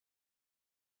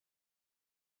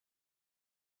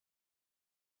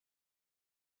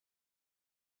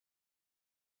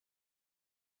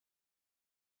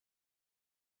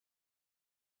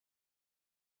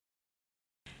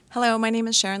Hello, my name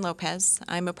is Sharon Lopez.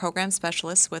 I'm a program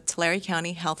specialist with Tulare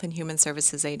County Health and Human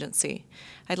Services Agency.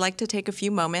 I'd like to take a few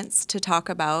moments to talk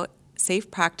about safe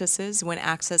practices when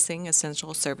accessing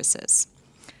essential services.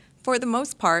 For the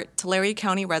most part, Tulare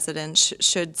County residents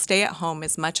should stay at home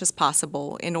as much as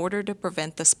possible in order to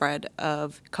prevent the spread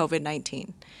of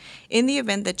COVID-19. In the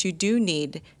event that you do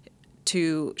need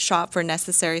to shop for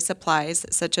necessary supplies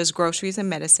such as groceries and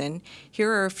medicine, here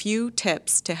are a few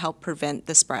tips to help prevent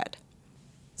the spread.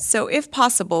 So if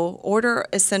possible, order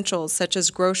essentials such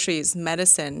as groceries,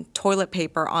 medicine, toilet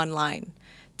paper online.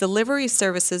 Delivery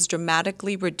services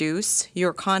dramatically reduce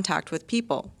your contact with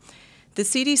people. The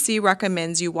CDC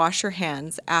recommends you wash your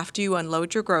hands after you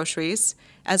unload your groceries,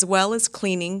 as well as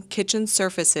cleaning kitchen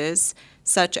surfaces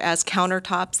such as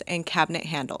countertops and cabinet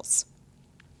handles.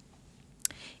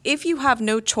 If you have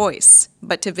no choice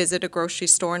but to visit a grocery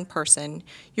store in person,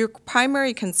 your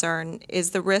primary concern is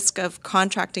the risk of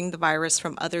contracting the virus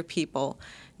from other people,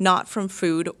 not from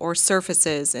food or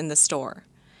surfaces in the store.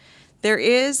 There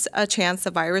is a chance the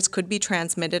virus could be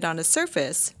transmitted on a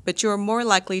surface, but you are more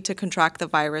likely to contract the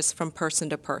virus from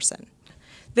person to person.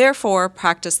 Therefore,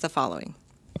 practice the following.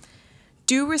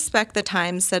 Do respect the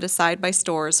time set aside by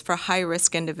stores for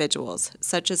high-risk individuals,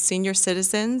 such as senior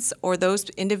citizens or those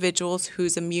individuals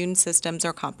whose immune systems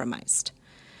are compromised.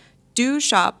 Do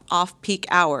shop off-peak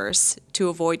hours to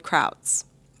avoid crowds.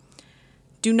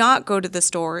 Do not go to the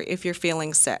store if you're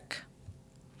feeling sick.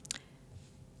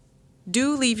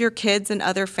 Do leave your kids and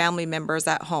other family members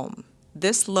at home.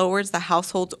 This lowers the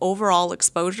household's overall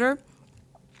exposure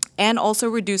and also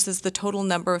reduces the total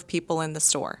number of people in the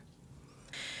store.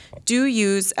 Do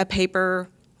use a paper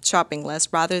shopping list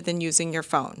rather than using your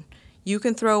phone. You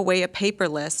can throw away a paper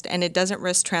list and it doesn't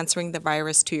risk transferring the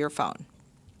virus to your phone.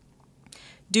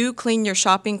 Do clean your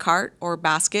shopping cart or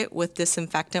basket with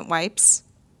disinfectant wipes.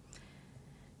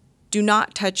 Do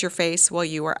not touch your face while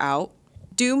you are out.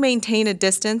 Do maintain a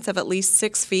distance of at least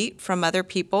 6 feet from other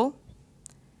people.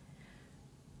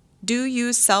 Do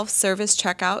use self-service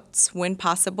checkouts when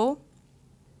possible.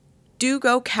 Do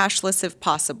go cashless if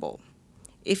possible.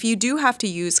 If you do have to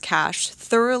use cash,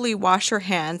 thoroughly wash your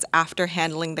hands after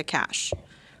handling the cash.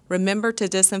 Remember to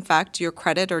disinfect your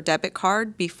credit or debit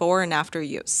card before and after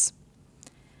use.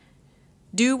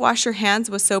 Do wash your hands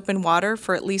with soap and water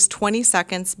for at least 20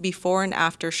 seconds before and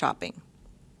after shopping.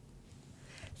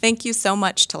 Thank you so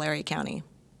much, Tulare County.